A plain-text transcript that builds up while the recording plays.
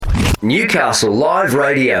Newcastle Live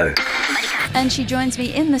Radio. And she joins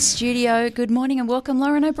me in the studio. Good morning and welcome,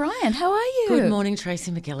 Lauren O'Brien. How are you? Good morning,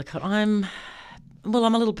 Tracy McGillicott. I'm a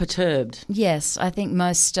little perturbed. Yes, I think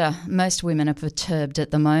most women are perturbed at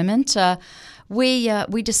the moment.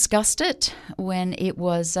 We discussed it when it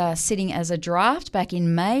was sitting as a draft back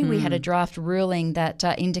in May. We had a draft ruling that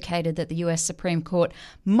indicated that the US Supreme Court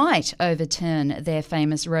might overturn their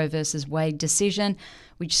famous Roe versus Wade decision,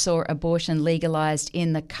 which saw abortion legalised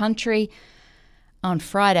in the country. On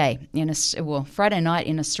Friday night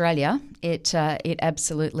in Australia, it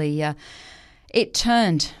absolutely it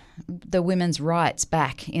turned the women's rights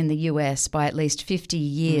back in the US by at least 50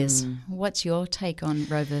 years. What's your take on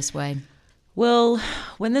Roe versus Wade? Well,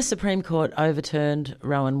 when the Supreme Court overturned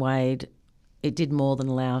Roe and Wade, it did more than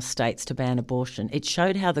allow states to ban abortion. It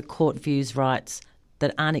showed how the court views rights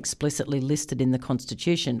that aren't explicitly listed in the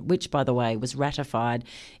Constitution, which, by the way, was ratified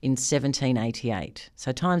in 1788.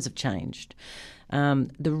 So times have changed. The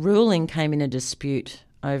ruling came in a dispute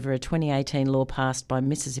over a 2018 law passed by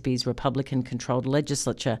Mississippi's Republican-controlled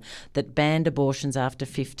legislature that banned abortions after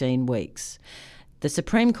 15 weeks. The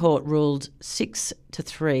Supreme Court ruled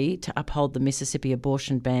 6-3 to uphold the Mississippi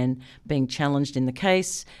abortion ban being challenged in the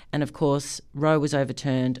case, and of course Roe was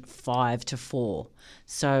overturned 5-4.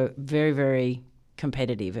 So very, very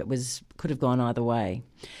competitive. Could have gone either way.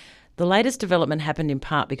 The latest development happened in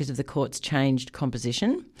part because of the court's changed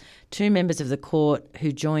composition. Two members of the court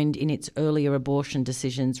who joined in its earlier abortion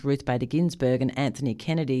decisions, Ruth Bader Ginsburg and Anthony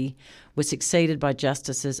Kennedy, were succeeded by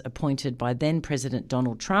justices appointed by then-President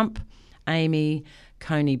Donald Trump, Amy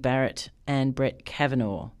Coney Barrett and Brett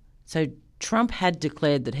Kavanaugh. So Trump had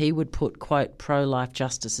declared that he would put, quote, pro-life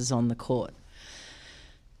justices on the court.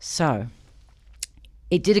 So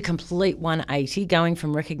it did a complete 180, going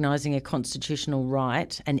from recognising a constitutional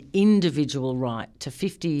right, an individual right, to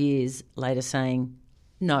 50 years later saying,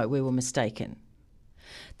 no, we were mistaken.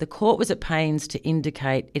 The court was at pains to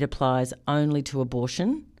indicate it applies only to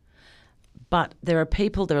abortion, but there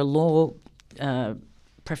are law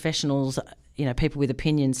professionals, people with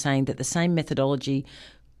opinions saying that the same methodology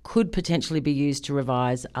could potentially be used to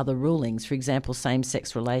revise other rulings, for example,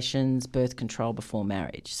 same-sex relations, birth control before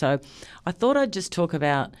marriage. So I thought I'd just talk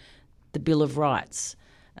about the Bill of Rights,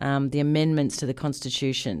 the amendments to the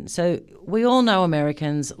Constitution. So we all know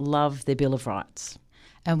Americans love their Bill of Rights.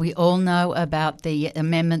 And we all know about the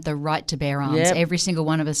amendment, the right to bear arms. Yep. Every single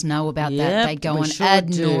one of us know about that. They go on ad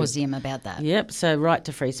nauseum about that. Yep, so right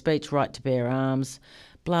to free speech, right to bear arms,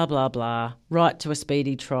 blah, blah, blah, right to a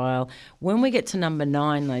speedy trial. When we get to number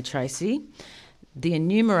 9, though, Tracy, the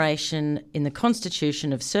enumeration in the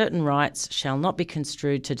Constitution of certain rights shall not be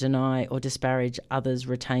construed to deny or disparage others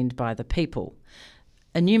retained by the people.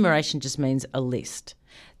 Enumeration just means a list.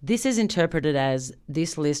 This is interpreted as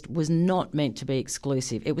this list was not meant to be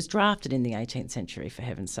exclusive. It was drafted in the 18th century, for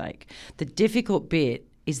heaven's sake. The difficult bit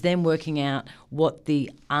is then working out what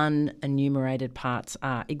the unenumerated parts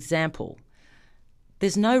are. Example,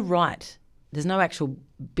 there's no actual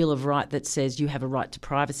Bill of Right that says you have a right to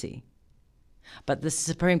privacy. But the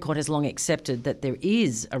Supreme Court has long accepted that there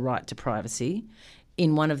is a right to privacy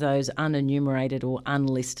in one of those unenumerated or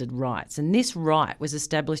unlisted rights. And this right was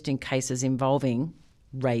established in cases involving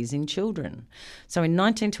raising children. So in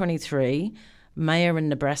 1923, Mayer in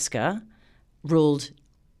Nebraska ruled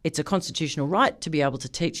it's a constitutional right to be able to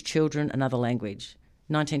teach children another language.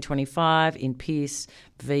 1925, in Pierce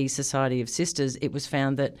v. Society of Sisters, it was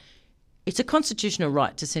found that it's a constitutional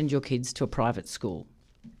right to send your kids to a private school.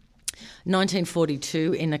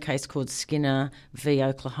 1942, in a case called Skinner v.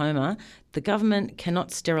 Oklahoma, the government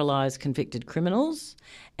cannot sterilise convicted criminals.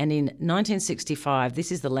 And in 1965,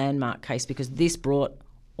 this is the landmark case because this brought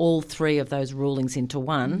all three of those rulings into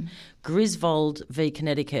one, Griswold v.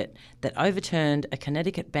 Connecticut, that overturned a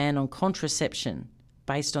Connecticut ban on contraception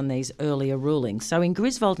based on these earlier rulings. So in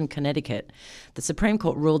Griswold and Connecticut, the Supreme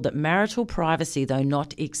Court ruled that marital privacy, though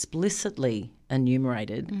not explicitly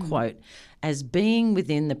enumerated, quote, as being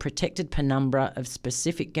within the protected penumbra of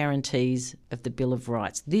specific guarantees of the Bill of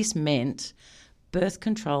Rights. This meant birth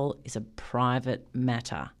control is a private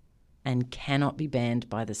matter and cannot be banned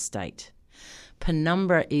by the state.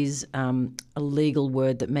 Penumbra is a legal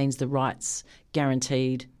word that means the rights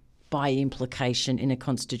guaranteed by implication in a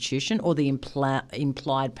constitution or the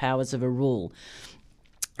implied powers of a rule.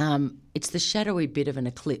 It's the shadowy bit of an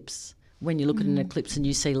eclipse when you look at an eclipse and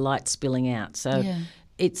you see light spilling out. So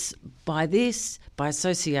it's by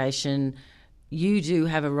association, you do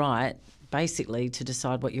have a right basically to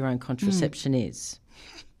decide what your own contraception is.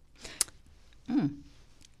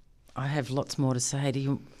 I have lots more to say.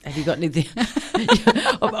 Have you got anything?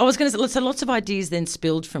 I was going to say, so lots of ideas then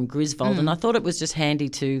spilled from Griswold, and I thought it was just handy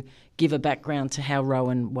to give a background to how Roe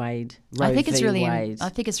v. Wade. I think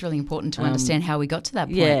it's really important to understand how we got to that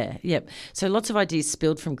point. Yeah, yep. So lots of ideas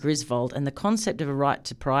spilled from Griswold, and the concept of a right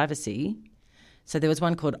to privacy. So there was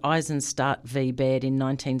one called Eisenstadt v. Baird in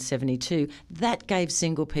 1972 that gave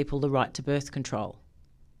single people the right to birth control.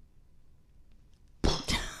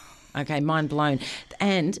 Okay, mind blown.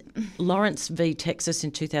 And Lawrence v. Texas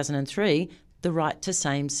in 2003, the right to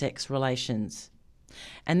same-sex relations.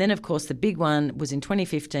 And then, of course, the big one was in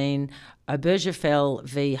 2015, Obergefell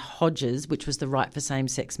v. Hodges, which was the right for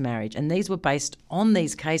same-sex marriage. And these were based on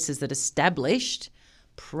these cases that established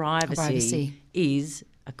privacy is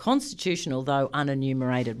a constitutional, though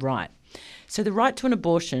unenumerated, right. So the right to an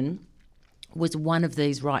abortion was one of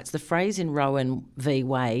these rights. The phrase in Roe v.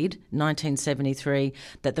 Wade, 1973,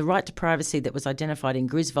 that the right to privacy that was identified in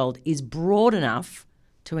Griswold is broad enough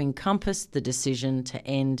to encompass the decision to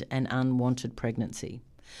end an unwanted pregnancy.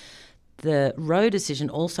 The Roe decision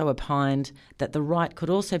also opined that the right could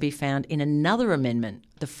also be found in another amendment,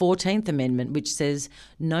 the 14th Amendment, which says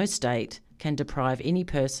no state can deprive any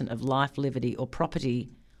person of life, liberty or property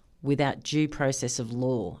without due process of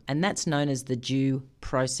law, and that's known as the Due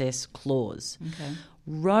Process Clause. Okay.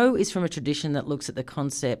 Roe is from a tradition that looks at the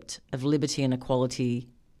concept of liberty and equality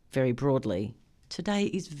very broadly. Today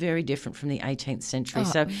is very different from the 18th century. Oh,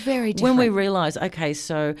 so very different. when we realise, okay,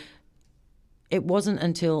 so it wasn't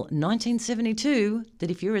until 1972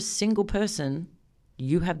 that if you're a single person,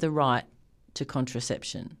 you have the right to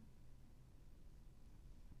contraception.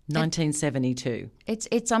 1972.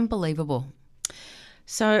 It's unbelievable.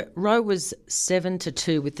 So Roe was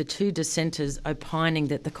 7-2 with the two dissenters opining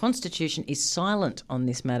that the Constitution is silent on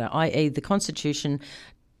this matter, i.e. the Constitution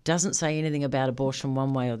doesn't say anything about abortion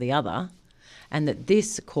one way or the other, and that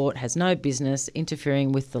this court has no business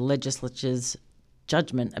interfering with the legislature's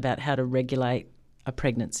judgment about how to regulate a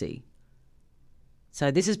pregnancy.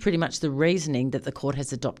 So this is pretty much the reasoning that the court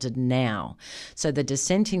has adopted now. So the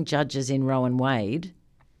dissenting judges in Roe and Wade,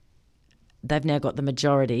 they've now got the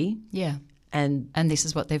majority. Yeah. And this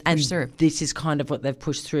is what they've pushed through. This is kind of what they've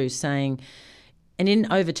pushed through, saying, and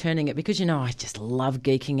in overturning it, because, I just love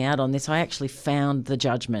geeking out on this, I actually found the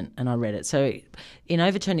judgment and I read it. So in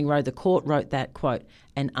overturning Roe, the court wrote that, quote,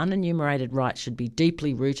 an unenumerated right should be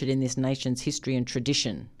deeply rooted in this nation's history and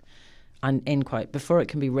tradition, end quote, before it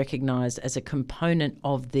can be recognised as a component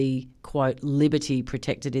of the, quote, liberty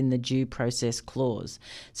protected in the Due Process Clause.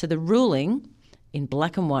 So the ruling in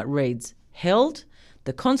black and white reads, held,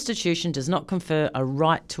 the Constitution does not confer a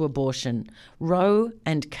right to abortion. Roe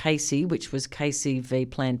and Casey, which was Casey v.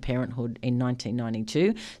 Planned Parenthood in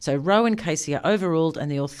 1992. So Roe and Casey are overruled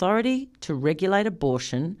and the authority to regulate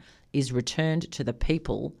abortion is returned to the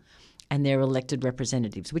people and their elected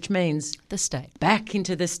representatives, which means the state. Back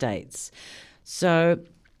into the states. So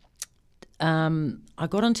I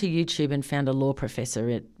got onto YouTube and found a law professor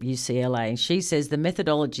at UCLA. She says the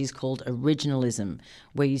methodology is called originalism,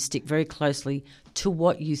 where you stick very closely to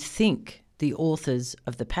what you think the authors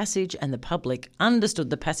of the passage and the public understood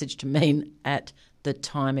the passage to mean at the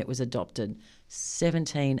time it was adopted,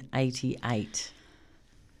 1788.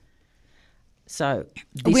 So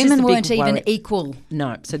women weren't even equal.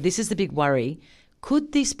 No. So this is the big worry.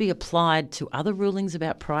 Could this be applied to other rulings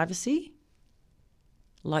about privacy?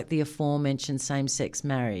 Like the aforementioned same-sex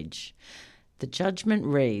marriage. The judgment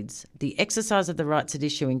reads, the exercise of the rights at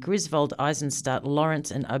issue in Griswold, Eisenstadt,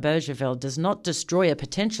 Lawrence and Obergefell does not destroy a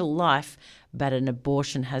potential life, but an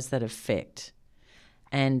abortion has that effect.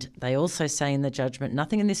 And they also say in the judgment,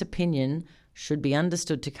 nothing in this opinion should be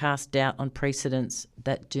understood to cast doubt on precedents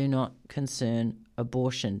that do not concern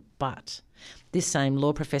abortion. But this same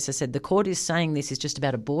law professor said the court is saying this is just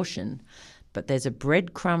about abortion, but there's a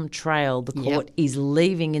breadcrumb trail the court is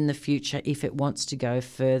leaving in the future if it wants to go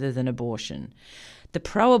further than abortion. The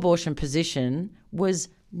pro-abortion position was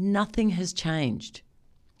nothing has changed.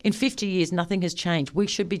 In 50 years, nothing has changed. We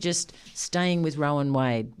should be just staying with Roe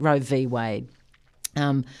v. Wade.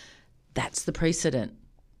 That's the precedent.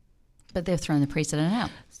 But they've thrown the precedent out.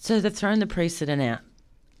 So they've thrown the precedent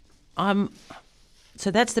out.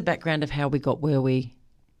 So that's the background of how we got where we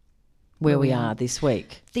are this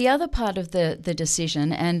week. The other part of the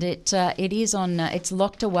decision, and it is on, it's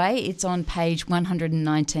locked away. It's on page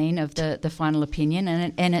 119 of the final opinion,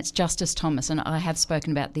 and it's Justice Thomas. And I have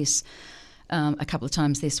spoken about this a couple of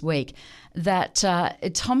times this week, that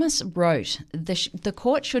Thomas wrote, the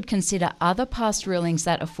court should consider other past rulings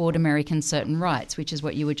that afford Americans certain rights, which is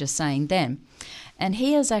what you were just saying then. And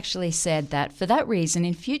he has actually said that for that reason,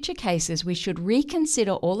 in future cases, we should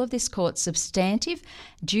reconsider all of this court's substantive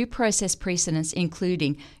due process precedents,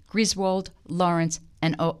 including Griswold, Lawrence,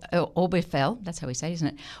 and Obergefell, that's how we say it, isn't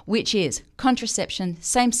it? Which is contraception,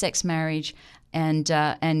 same-sex marriage,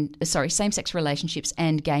 same-sex relationships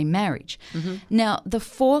and gay marriage. Mm-hmm. Now, the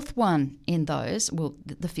fourth one in those, well,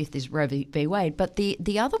 the fifth is Roe v. Wade, but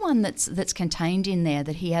the other one that's contained in there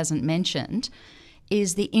that he hasn't mentioned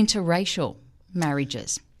is the interracial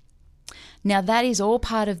marriages. Now, that is all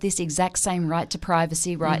part of this exact same right to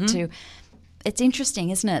privacy, right to... It's interesting,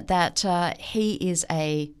 isn't it, that he is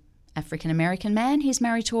a African-American man, he's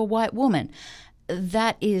married to a white woman.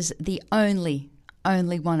 That is the only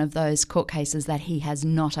one of those court cases that he has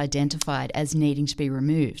not identified as needing to be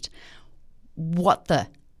removed. What the?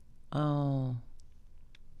 Oh.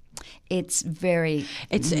 It's very...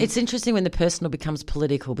 It's interesting when the personal becomes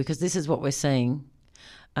political, because this is what we're seeing.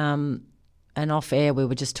 And off air we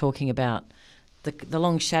were just talking about the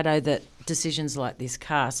long shadow that decisions like this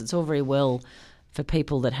cast. It's all very well for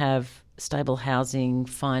people that have stable housing,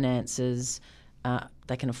 finances,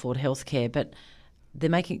 they can afford healthcare, but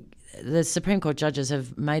the Supreme Court judges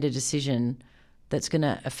have made a decision that's going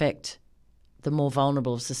to affect the more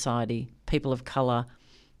vulnerable of society, people of colour,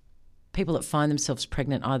 people that find themselves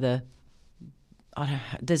pregnant either...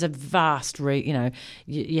 there's a vast...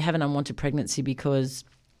 you have an unwanted pregnancy because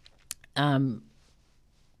of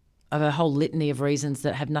a whole litany of reasons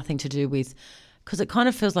that have nothing to do with... Because it kind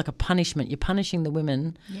of feels like a punishment. You're punishing the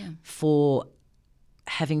women for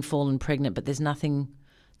having fallen pregnant, but there's no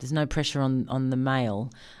pressure on the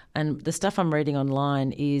male. And the stuff I'm reading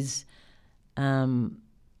online is an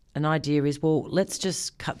idea is, well, let's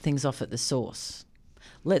just cut things off at the source.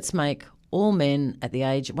 Let's make all men at the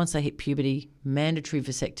age, once they hit puberty, mandatory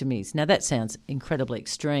vasectomies. Now, that sounds incredibly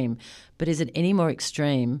extreme, but is it any more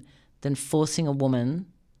extreme than forcing a woman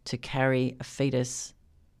to carry a fetus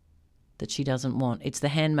that she doesn't want? It's The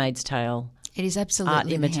Handmaid's Tale. It is absolutely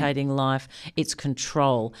art imitating life. It's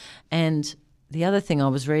control. And the other thing I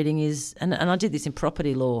was reading is, and I did this in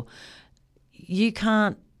property law, you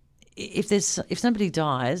can't, if somebody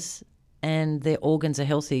dies and their organs are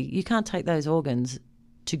healthy, you can't take those organs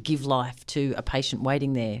to give life to a patient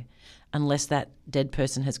waiting there unless that dead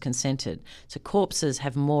person has consented. So corpses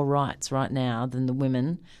have more rights right now than the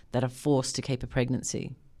women that are forced to keep a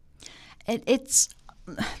pregnancy.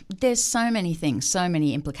 There's so many things, so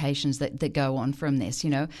many implications that go on from this.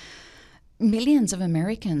 Millions of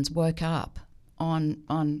Americans woke up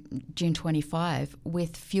on June 25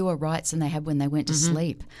 with fewer rights than they had when they went to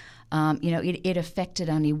sleep. It affected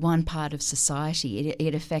only one part of society.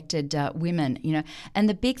 It affected women, And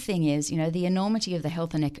the big thing is, the enormity of the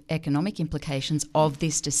health and economic implications of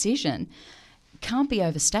this decision can't be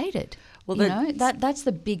overstated. Well, that's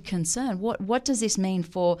the big concern. What does this mean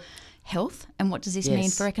for health and what does this mean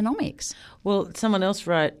for economics? Well, someone else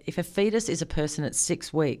wrote, if a fetus is a person at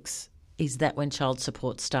 6 weeks, is that when child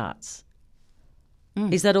support starts?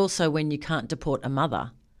 Is that also when you can't deport a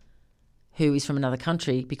mother who is from another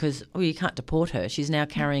country because, you can't deport her, she's now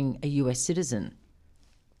carrying a US citizen?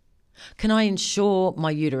 Can I insure my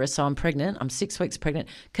uterus? So I'm pregnant, I'm 6 weeks pregnant.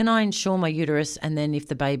 Can I insure my uterus, and then if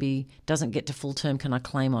the baby doesn't get to full term, can I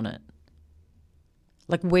claim on it?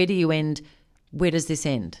 Like, where do you end? Where does this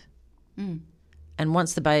end? And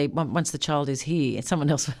once the child is here, and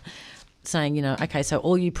someone else saying, okay, so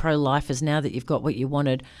all you pro-lifers, now that you've got what you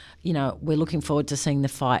wanted, we're looking forward to seeing the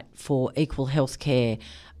fight for equal health care,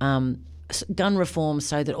 gun reform,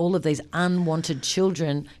 so that all of these unwanted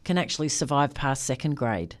children can actually survive past second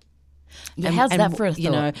grade. Yeah, how's that for a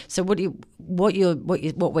thought? So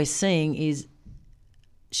what we're seeing is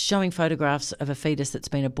showing photographs of a fetus that's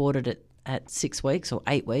been aborted at 6 weeks or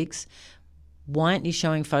 8 weeks. Why aren't you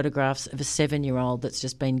showing photographs of a 7-year-old that's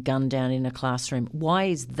just been gunned down in a classroom? Why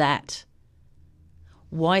is that?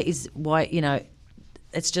 It's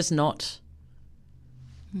just not.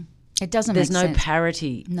 It doesn't There's make no sense.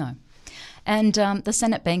 parity. No. And the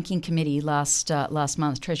Senate Banking Committee last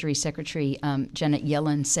month, Treasury Secretary Janet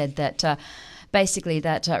Yellen said that basically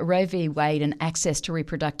that Roe v. Wade and access to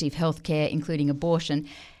reproductive health care, including abortion,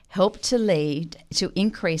 helped to lead to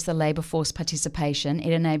increase the labour force participation.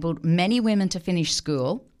 It enabled many women to finish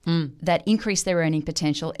school. That increased their earning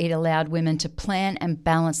potential. It allowed women to plan and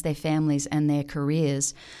balance their families and their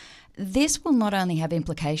careers. This will not only have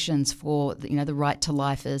implications for the right to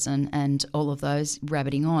lifers and all of those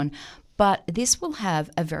rabbiting on, But this will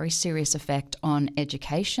have a very serious effect on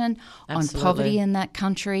education, Absolutely. on poverty in that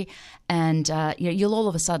country, and you'll all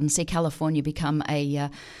of a sudden see California become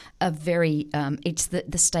a very it's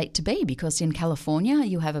the state to be, because in California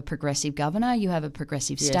you have a progressive governor, you have a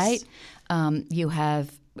progressive state, you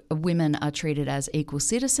have women are treated as equal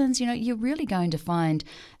citizens. You're really going to find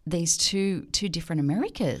these two different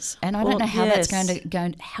Americas, and I don't know how that's going to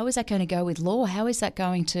go. How is that going to go with law? How is that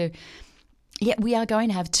going to? Yeah, we are going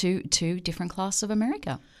to have two different classes of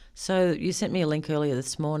America. So you sent me a link earlier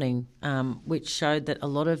this morning, which showed that a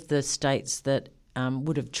lot of the states that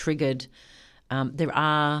would have triggered, there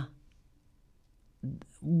are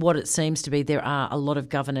what it seems to be. There are a lot of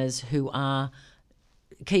governors who are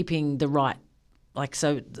keeping the right. Like,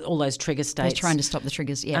 so all those trigger states. They're trying to stop the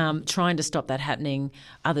triggers, yeah. Trying to stop that happening.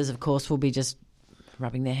 Others, of course, will be just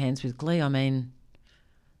rubbing their hands with glee. I mean,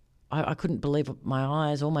 I couldn't believe my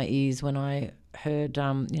eyes or my ears when I heard,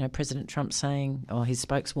 President Trump saying, or his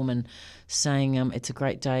spokeswoman saying, it's a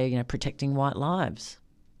great day, protecting white lives.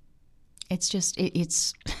 It's just,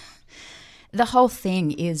 it's the whole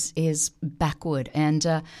thing is backward.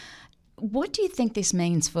 And what do you think this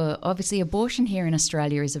means for, obviously, abortion here in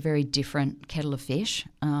Australia is a very different kettle of fish.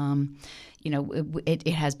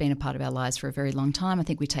 It has been a part of our lives for a very long time. I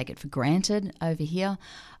think we take it for granted over here.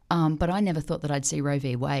 But I never thought that I'd see Roe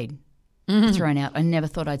v. Wade thrown out. I never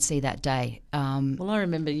thought I'd see that day. Well, I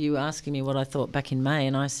remember you asking me what I thought back in May,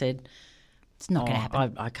 and I said, it's not going to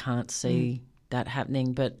happen. I can't see that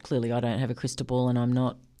happening, but clearly I don't have a crystal ball and I'm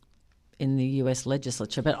not in the US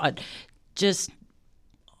legislature. But I just...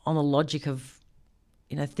 on the logic of,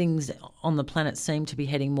 things on the planet seem to be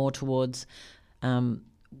heading more towards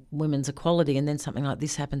women's equality, and then something like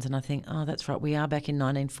this happens and I think, oh, that's right, we are back in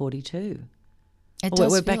 1942.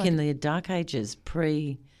 We're back in the dark ages,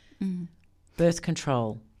 pre-birth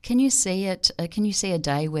control. Can you see it? Can you see a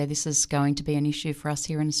day where this is going to be an issue for us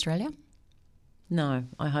here in Australia? No,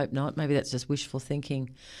 I hope not. Maybe that's just wishful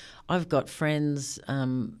thinking. I've got friends,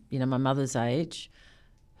 my mother's age,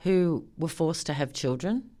 who were forced to have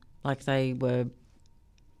children, like they were.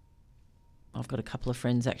 I've got a couple of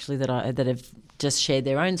friends actually that have just shared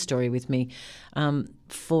their own story with me,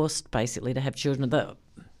 forced basically to have children.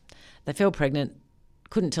 They fell pregnant,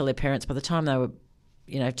 couldn't tell their parents by the time they were,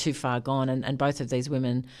 too far gone, and both of these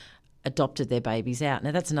women adopted their babies out.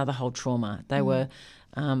 Now that's another whole trauma. They were,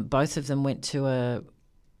 both of them went to a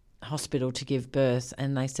hospital to give birth,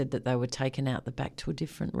 and they said that they were taken out the back to a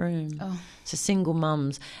different room. Oh. So single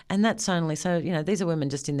mums, and that's only these are women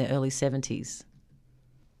just in their early 70s.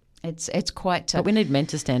 It's quite. But we need men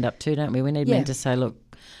to stand up too, don't we? We need men to say, look,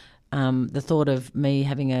 the thought of me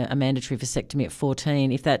having a mandatory vasectomy at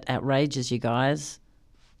 14, if that outrages you guys,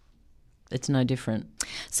 it's no different.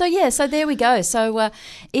 So there we go. So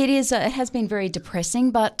it has been very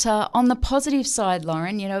depressing, but on the positive side,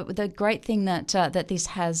 Lauren, the great thing that this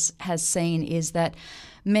has seen is that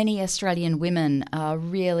many Australian women are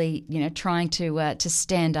really, trying to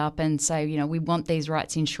stand up and say, we want these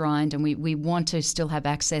rights enshrined and we want to still have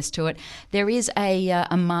access to it. There is a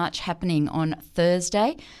march happening on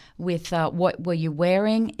Thursday with What Were You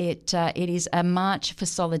Wearing? It is a march for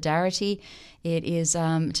solidarity. It is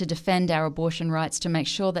to defend our abortion rights, to make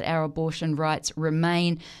sure that our abortion rights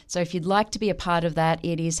remain. So if you'd like to be a part of that,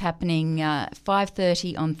 it is happening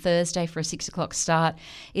 5:30 on Thursday for a 6 o'clock start.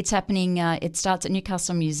 It's happening. It starts at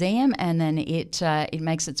Newcastle Museum and then it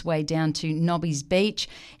makes its way down to Nobby's Beach.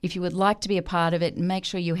 If you would like to be a part of it, make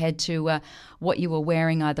sure you head to What You Were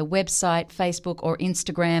Wearing, either website, Facebook or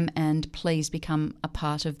Instagram, and please become a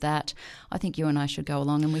part of that. I think you and I should go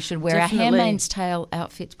along and we should wear Definitely. our Handmaid's Tale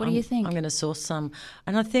outfits. What do you think? I'm going to source some.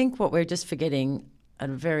 And I think what we're just forgetting at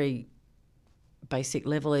a very basic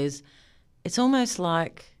level is it's almost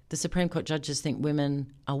like the Supreme Court judges think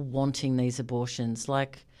women are wanting these abortions.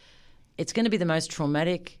 Like, it's going to be the most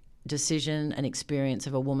traumatic decision and experience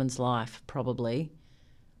of a woman's life, probably.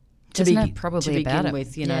 To begin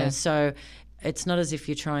with, Yeah. So it's not as if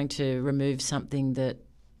you're trying to remove something that,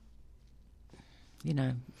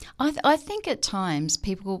 I think at times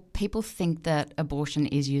people think that abortion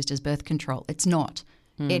is used as birth control. It's not.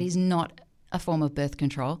 It is not a form of birth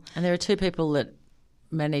control. And there are two people that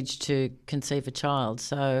managed to conceive a child,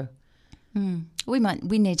 so we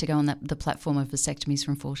need to go on the platform of vasectomies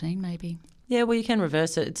from 14, maybe. Yeah, well, you can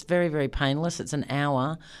reverse it. It's very, very painless. It's an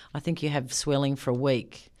hour. I think you have swelling for a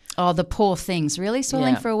week. Oh, the poor things, really?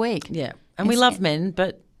 Swelling for a week? Yeah. And we love men,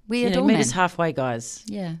 but we adore meet men. us halfway, guys.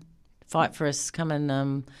 Yeah. Fight for us. Come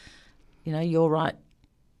and, you're right.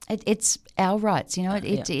 It's our rights,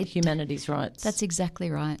 humanity's rights. That's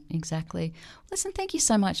exactly right, exactly. Listen, thank you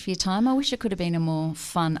so much for your time. I wish it could have been a more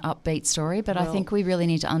fun, upbeat story, but I think we really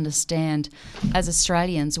need to understand as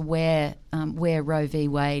Australians where Roe v.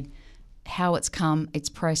 Wade, how it's come, its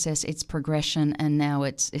process, its progression, and now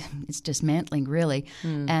it's dismantling, really,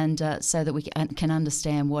 and so that we can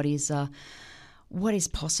understand what is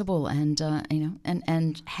possible, and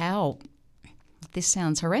and how. This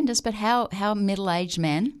sounds horrendous, but how middle-aged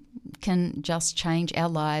men can just change our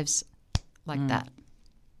lives like that.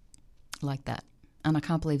 And I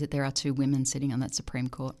can't believe that there are 2 women sitting on that Supreme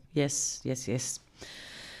Court. Yes.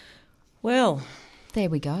 Well, there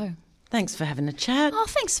we go. Thanks for having a chat. Oh,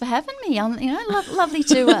 thanks for having me. Lovely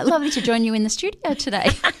to join you in the studio today.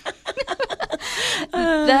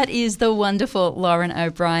 That is the wonderful Lauren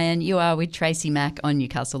O'Brien. You are with Tracy Mack on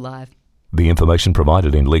Newcastle Live. The information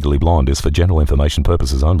provided in Legally Blonde is for general information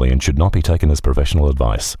purposes only and should not be taken as professional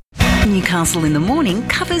advice. Newcastle in the Morning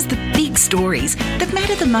covers the big stories that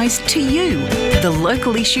matter the most to you, the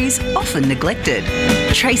local issues often neglected.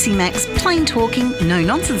 Tracy Mack's plain talking, no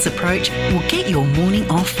nonsense approach will get your morning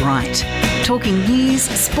off right. Talking news,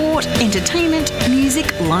 sport, entertainment,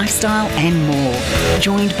 music, lifestyle and more.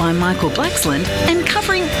 Joined by Michael Blaxland and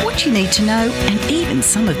covering what you need to know and even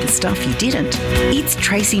some of the stuff you didn't. It's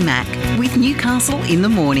Tracy Mack with Newcastle in the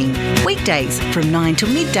Morning. Weekdays from 9 till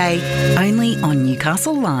midday, only on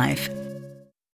Newcastle Live.